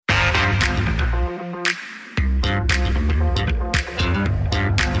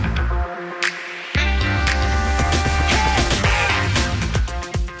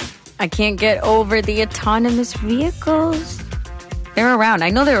I can't get over the autonomous vehicles. They're around.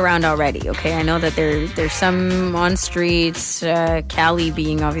 I know they're around already, okay? I know that there's some on streets, Cali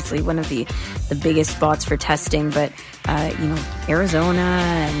being obviously one of the biggest spots for testing, but, Arizona,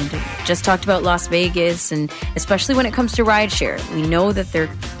 and just talked about Las Vegas, and especially when it comes to rideshare. We know that they're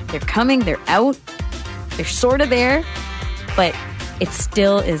coming, they're out, they're sort of there, but it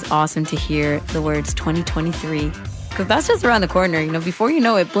still is awesome to hear the words 2023, because that's just around the corner. Before you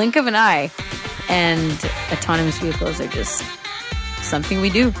know it, blink of an eye, and autonomous vehicles are just something we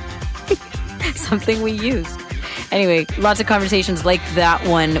do, something we use. Anyway, lots of conversations like that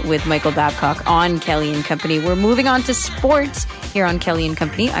one with Michael Babcock on Kelly and Company. We're moving on to sports here on Kelly and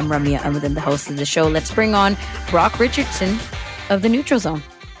Company. I'm Ramya Amudan, the host of the show. Let's bring on Brock Richardson of the Neutral Zone.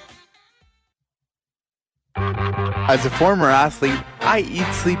 As a former athlete, I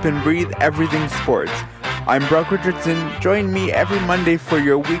eat, sleep, and breathe everything sports. I'm Brock Richardson. Join me every Monday for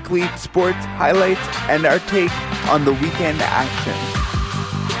your weekly sports highlights and our take on the weekend action.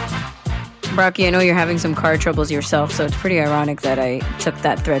 Brocky, I know you're having some car troubles yourself, so it's pretty ironic that I took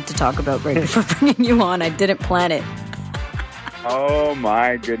that thread to talk about right before bringing you on. I didn't plan it. Oh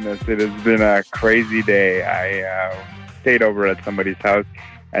my goodness, it has been a crazy day. I stayed over at somebody's house,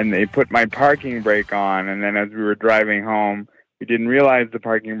 and they put my parking brake on, and then as we were driving home, we didn't realize the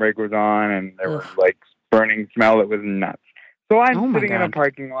parking brake was on, and there was burning smell. It was nuts. So I'm sitting in a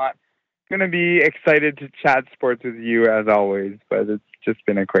parking lot, going to be excited to chat sports with you as always, but it's just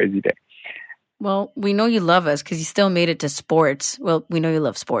been a crazy day. Well, we know you love us because you still made it to sports. Well, we know you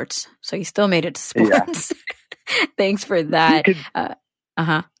love sports, so you still made it to sports. Yeah. Thanks for that.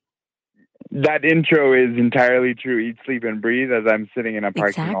 That intro is entirely true. Eat, sleep, and breathe as I'm sitting in a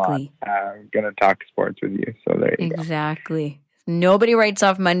parking lot. I'm going to talk sports with you. So there you go. Exactly. Nobody writes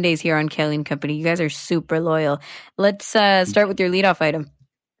off Mondays here on Kelly and Company. You guys are super loyal. Let's start with your leadoff item.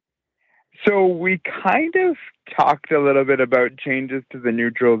 So we kind of talked a little bit about changes to the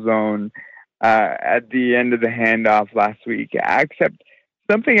neutral zone at the end of the handoff last week, except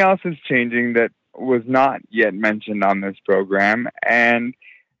something else is changing that was not yet mentioned on this program. And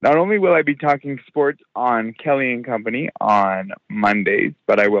not only will I be talking sports on Kelly and Company on Mondays,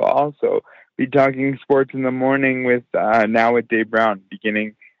 but I will also be talking sports in the morning with Now with Dave Brown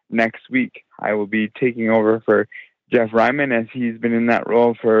beginning next week. I will be taking over for Jeff Ryman as he's been in that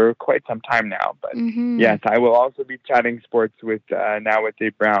role for quite some time now. But yes, I will also be chatting sports with Now with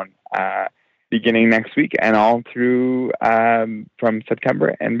Dave Brown beginning next week and all through from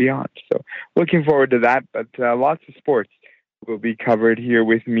September and beyond. So looking forward to that, but lots of sports will be covered here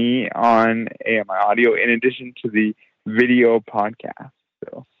with me on AMI Audio in addition to the video podcast.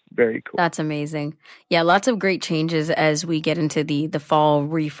 So very cool. That's amazing. Yeah, lots of great changes as we get into the fall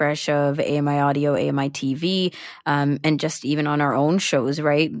refresh of AMI Audio, AMI TV, and just even on our own shows,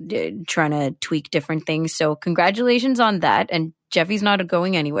 right? Trying to tweak different things. So congratulations on that. And Jeffy's not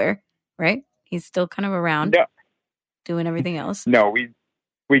going anywhere, right? He's still kind of around doing everything else. No,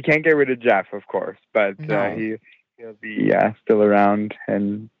 we can't get rid of Jeff, of course, but he'll be still around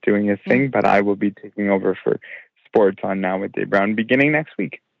and doing his thing, but I will be taking over for sports on Now with Dave Brown beginning next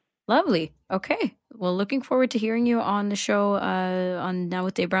week. Lovely. Okay. Well, looking forward to hearing you on the show on Now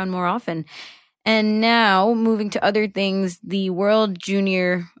with Dave Brown more often. And now, moving to other things, the World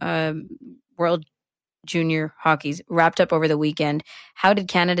Junior Hockey's wrapped up over the weekend. How did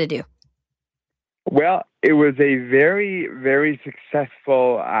Canada do? Well, it was a very, very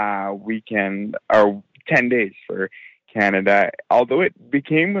successful weekend, or 10 days for Canada, although it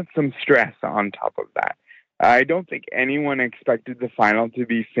became with some stress on top of that. I don't think anyone expected the final to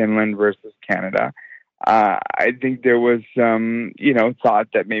be Finland versus Canada. I think there was some, thought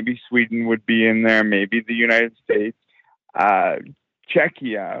that maybe Sweden would be in there, maybe the United States,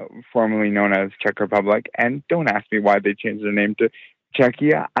 Czechia, formerly known as Czech Republic, and don't ask me why they changed their name to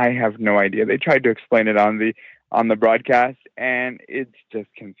Czechia. I have no idea. They tried to explain it on the broadcast, and it's just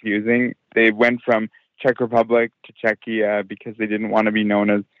confusing. They went from Czech Republic to Czechia because they didn't want to be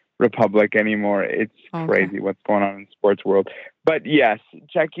known as Republic anymore. It's crazy what's going on in the sports world. But yes,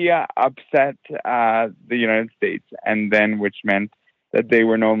 Czechia upset the United States, and then which meant that they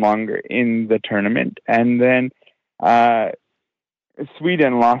were no longer in the tournament. And then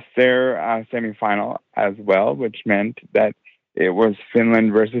Sweden lost their semifinal as well, which meant that it was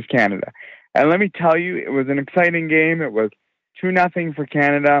Finland versus Canada. And let me tell you, it was an exciting game. It was 2-0 for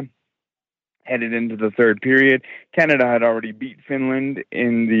Canada. Headed into the third period, Canada had already beat Finland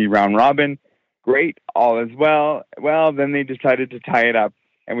in the round robin. Great, all is well. Well, then they decided to tie it up,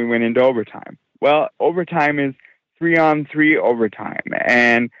 and we went into overtime. Well, overtime is 3-on-3 overtime.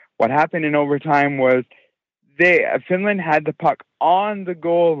 And what happened in overtime was Finland had the puck on the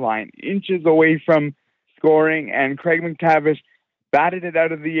goal line, inches away from scoring, and Craig McTavish batted it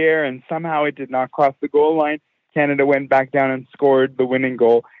out of the air, and somehow it did not cross the goal line. Canada went back down and scored the winning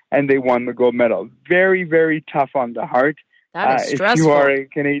goal, and they won the gold medal. Very, very tough on the heart. That is stressful. If you are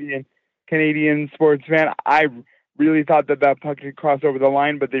a Canadian sports fan, I really thought that puck could cross over the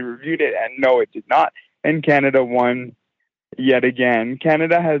line, but they reviewed it, and no, it did not. And Canada won yet again.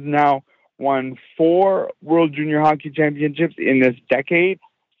 Canada has now won 4 World Junior Hockey Championships in this decade,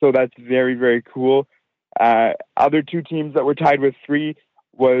 so that's very, very cool. Other 2 teams that were tied with 3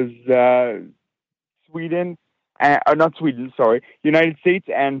 was United States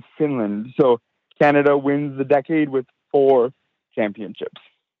and Finland. So Canada wins the decade with 4 championships.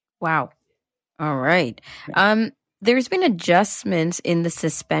 Wow. All right. There's been adjustments in the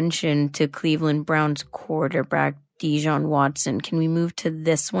suspension to Cleveland Browns quarterback Deshaun Watson. Can we move to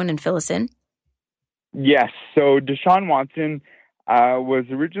this one and fill us in? Yes. So Deshaun Watson was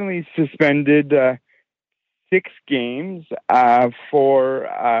originally suspended 6 games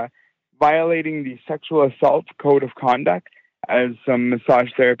for violating the sexual assault code of conduct, as some massage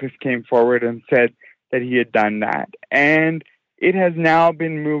therapists came forward and said that he had done that. And it has now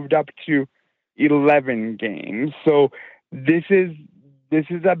been moved up to 11 games. So this is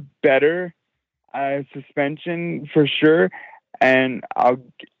a better suspension for sure. And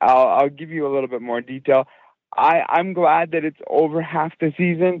I'll give you a little bit more detail. I'm glad that it's over half the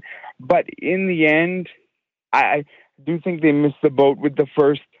season, but in the end, I do think they missed the boat with the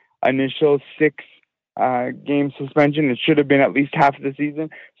first initial 6 game suspension. It should have been at least half of the season.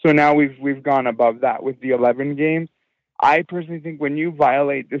 So now we've gone above that with the 11 games. I personally think when you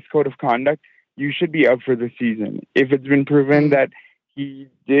violate this code of conduct, you should be out for the season. If it's been proven that he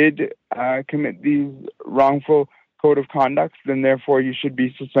did commit these wrongful code of conducts, then therefore you should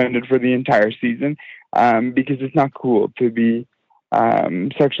be suspended for the entire season, because it's not cool to be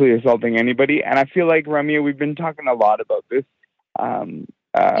sexually assaulting anybody. And I feel like, Ramya, we've been talking a lot about this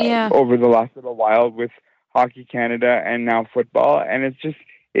over the last little while with Hockey Canada and now football, and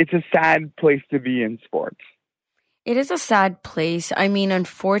it's a sad place to be in sports. It is a sad place. I mean,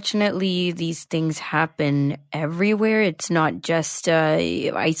 unfortunately, these things happen everywhere. It's not just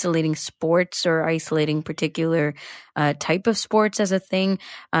isolating sports or isolating particular type of sports as a thing,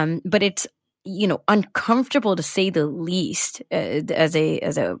 but it's uncomfortable to say the least as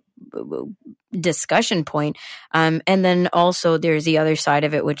a discussion point. And then also there's the other side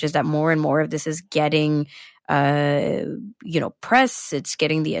of it, which is that more and more of this is getting press, it's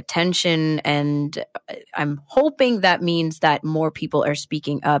getting the attention, and I'm hoping that means that more people are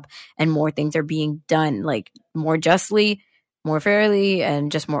speaking up and more things are being done, like more justly, more fairly,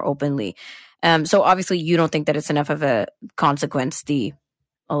 and just more openly. So obviously you don't think that it's enough of a consequence, the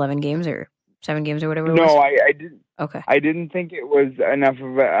 11 games or 7 games or whatever it was? No, I didn't. Okay. I didn't think it was enough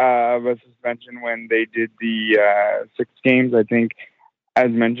of a suspension when they did the 6 games. I think, as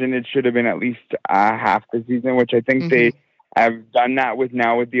mentioned, it should have been at least half the season, which I think they have done that with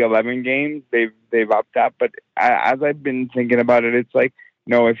now with the 11 games. They've upped that, but as I've been thinking about it, it's like,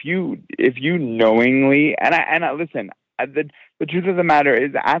 no, if you knowingly, and I listen, the truth of the matter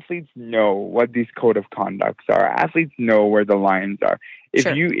is athletes know what these code of conducts are. Athletes know where the lines are.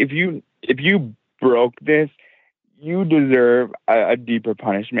 If you broke this, you deserve a deeper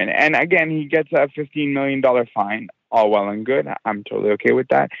punishment. And again, he gets a $15 million fine. All well and good. I'm totally okay with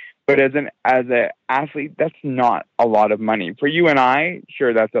that. But as an athlete, that's not a lot of money. For you and I,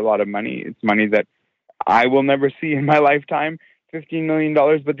 sure, that's a lot of money. It's money that I will never see in my lifetime, $15 million.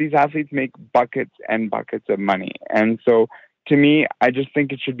 But these athletes make buckets and buckets of money. And so to me, I just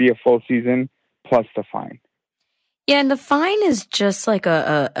think it should be a full season plus the fine. Yeah, and the fine is just like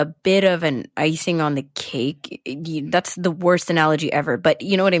a bit of an icing on the cake. That's the worst analogy ever, but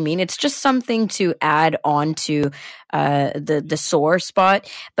you know what I mean? It's just something to add on to the sore spot,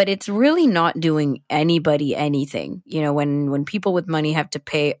 but it's really not doing anybody anything. You know, when people with money have to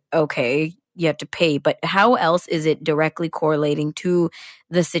pay, okay, you have to pay, but how else is it directly correlating to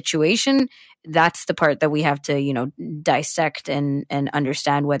the situation? That's the part that we have to, dissect and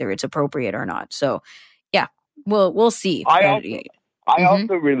understand whether it's appropriate or not. So, yeah. We'll see. I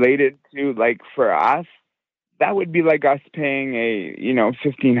also related to, like, for us, that would be like us paying a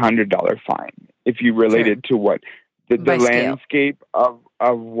 $1,500 fine if you related to what the landscape of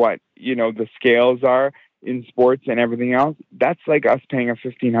what the scales are in sports and everything else. That's like us paying a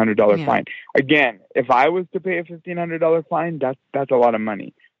 $1,500 fine. Again, if I was to pay a $1,500 fine, that's a lot of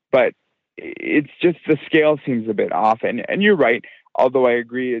money. But it's just the scale seems a bit off. And you're right. Although I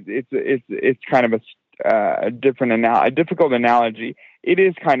agree, it's kind of a difficult analogy. It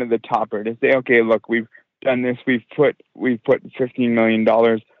is kind of the topper to say, okay, look, we've done this. We've put $15 million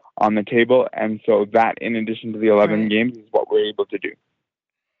on the table, and so that, in addition to the 11 games, is what we're able to do.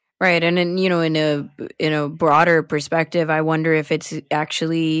 Right, and in a broader perspective, I wonder if it's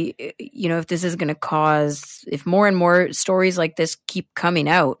actually, if this is going to cause, if more and more stories like this keep coming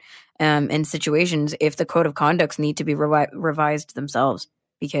out in situations, if the code of conducts need to be revised themselves,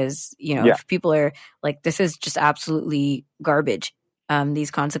 because if people are like, this is just absolutely garbage,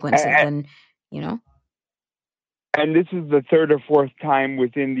 these consequences, then And this is the third or fourth time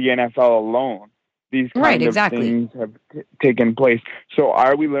within the NFL alone these kind of things have taken place. So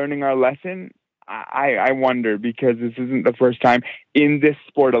are we learning our lesson? I wonder, because this isn't the first time in this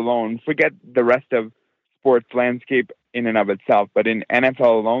sport alone. Forget the rest of sports landscape in and of itself, but in NFL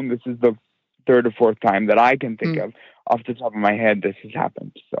alone, this is the third or fourth time that I can think of off the top of my head this has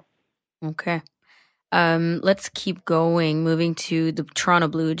happened. So, okay. Let's keep going. Moving to the Toronto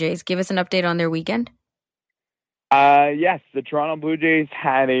Blue Jays. Give us an update on their weekend. Yes, the Toronto Blue Jays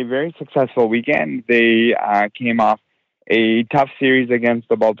had a very successful weekend. They came off a tough series against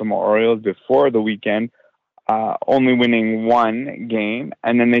the Baltimore Orioles before the weekend, only winning one game,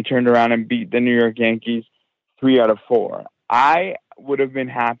 and then they turned around and beat the New York Yankees 3 out of 4. I would have been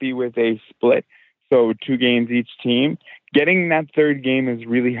happy with a split, so 2 games each team. Getting that third game is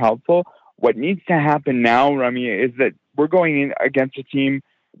really helpful. What needs to happen now, Rami, is that we're going in against a team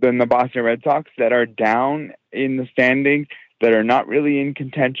than the Boston Red Sox that are down in the standings, that are not really in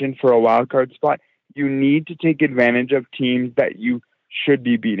contention for a wild card spot. You need to take advantage of teams that you should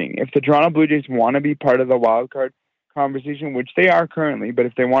be beating. If the Toronto Blue Jays want to be part of the wild card conversation, which they are currently, but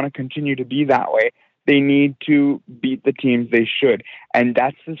if they want to continue to be that way, they need to beat the teams they should. And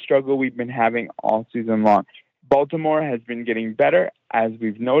that's the struggle we've been having all season long. Baltimore has been getting better, as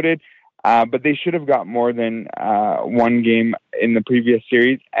we've noted, but they should have got more than one game in the previous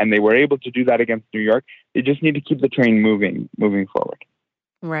series, and they were able to do that against New York. They just need to keep the train moving forward.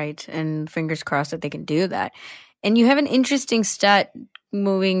 Right, and fingers crossed that they can do that. And you have an interesting stat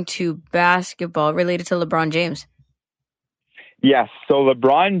moving to basketball related to LeBron James. Yes, so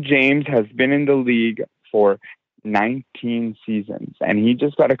LeBron James has been in the league for 19 seasons, and he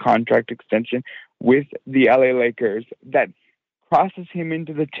just got a contract extension with the LA Lakers that crosses him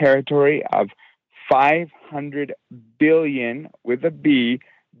into the territory of $500 billion with a B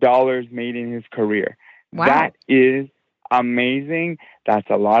dollars made in his career. Wow. That is amazing. That's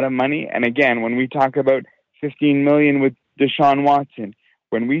a lot of money. And again, when we talk about $15 million with Deshaun Watson,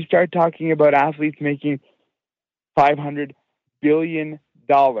 when we start talking about athletes making $500 billion,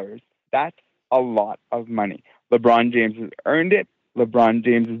 that's a lot of money. LeBron James has earned it. LeBron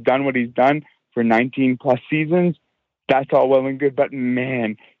James has done what he's done for 19 plus seasons. That's all well and good, but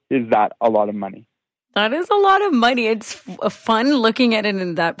man, is that a lot of money. That is a lot of money. It's fun looking at it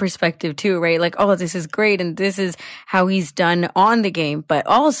in that perspective too, right? Like, oh, this is great, and this is how he's done on the game, but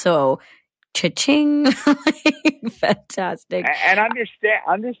also, cha-ching, fantastic. And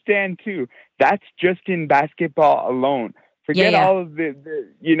understand too, that's just in basketball alone. Forget all of the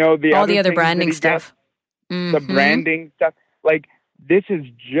all the other branding stuff. The branding stuff. Like, this is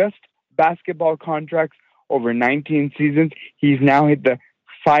just basketball contracts over 19 seasons. He's now hit the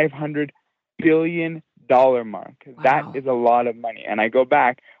 $500 billion mark. Wow. That is a lot of money. And I go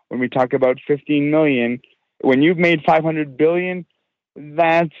back, when we talk about $15 million, when you've made $500 billion,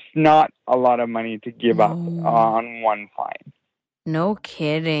 that's not a lot of money to give up on one fine. No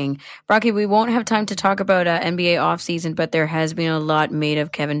kidding. Brocky, we won't have time to talk about NBA offseason, but there has been a lot made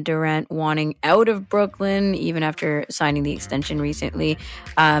of Kevin Durant wanting out of Brooklyn, even after signing the extension recently.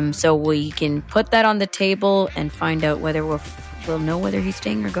 So we can put that on the table and find out whether we'll know whether he's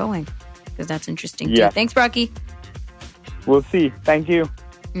staying or going, because that's interesting too. Thanks, Brocky. We'll see. Thank you.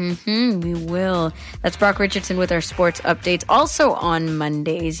 We will. That's Brock Richardson with our sports updates. Also on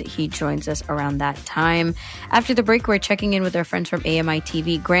Mondays, he joins us around that time. After the break, we're checking in with our friends from AMI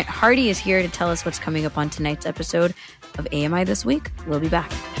TV. Grant Hardy is here to tell us what's coming up on tonight's episode of AMI This Week. We'll be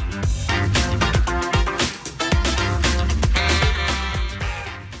back.